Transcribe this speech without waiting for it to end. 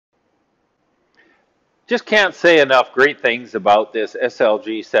just can't say enough great things about this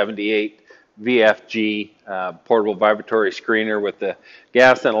SLG78VF portable vibratory screener with the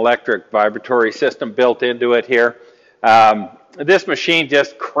gas and electric vibratory system built into it here. This machine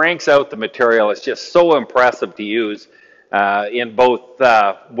just cranks out the material. It's just so impressive to use in both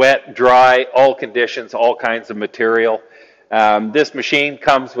wet, dry, all conditions, all kinds of material. This machine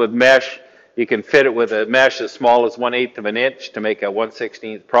comes with mesh. You can fit it with a mesh as small as 1/8 of an inch to make a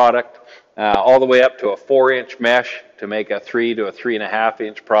 1/16 product, all the way up to a 4-inch mesh to make a 3 to a 3.5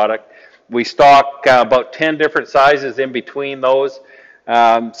 inch product. We stock about 10 different sizes in between those,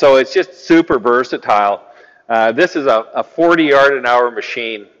 so it's just super versatile. This is a 40-yard-an-hour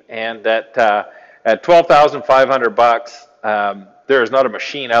machine, and at $12,500, there is not a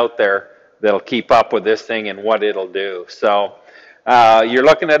machine out there that'll keep up with this thing and what it'll do. So you're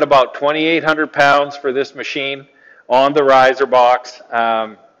looking at about 2,800 pounds for this machine on the riser box.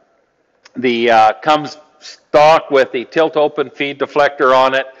 Comes stock with the tilt-open feed deflector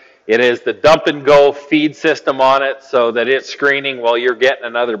on it. It is the dump-and-go feed system on it so that it's screening while you're getting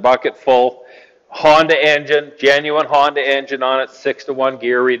another bucket full. Honda engine, genuine Honda engine on it, 6-to-1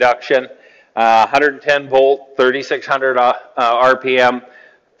 gear reduction, 110 volt, 3,600 RPM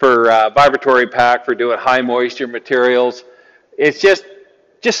for vibratory pack for doing high moisture materials. It's just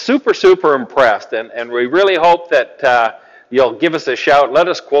super, super impressed, and we really hope that you'll give us a shout. Let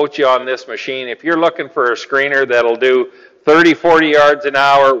us quote you on this machine. If you're looking for a screener that'll do 30, 40 yards an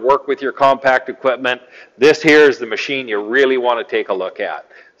hour, work with your compact equipment, this here is the machine you really want to take a look at.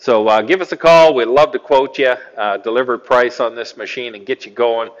 So give us a call. We'd love to quote you, delivered price on this machine, and get you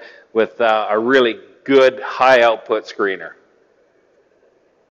going with a really good high output screener.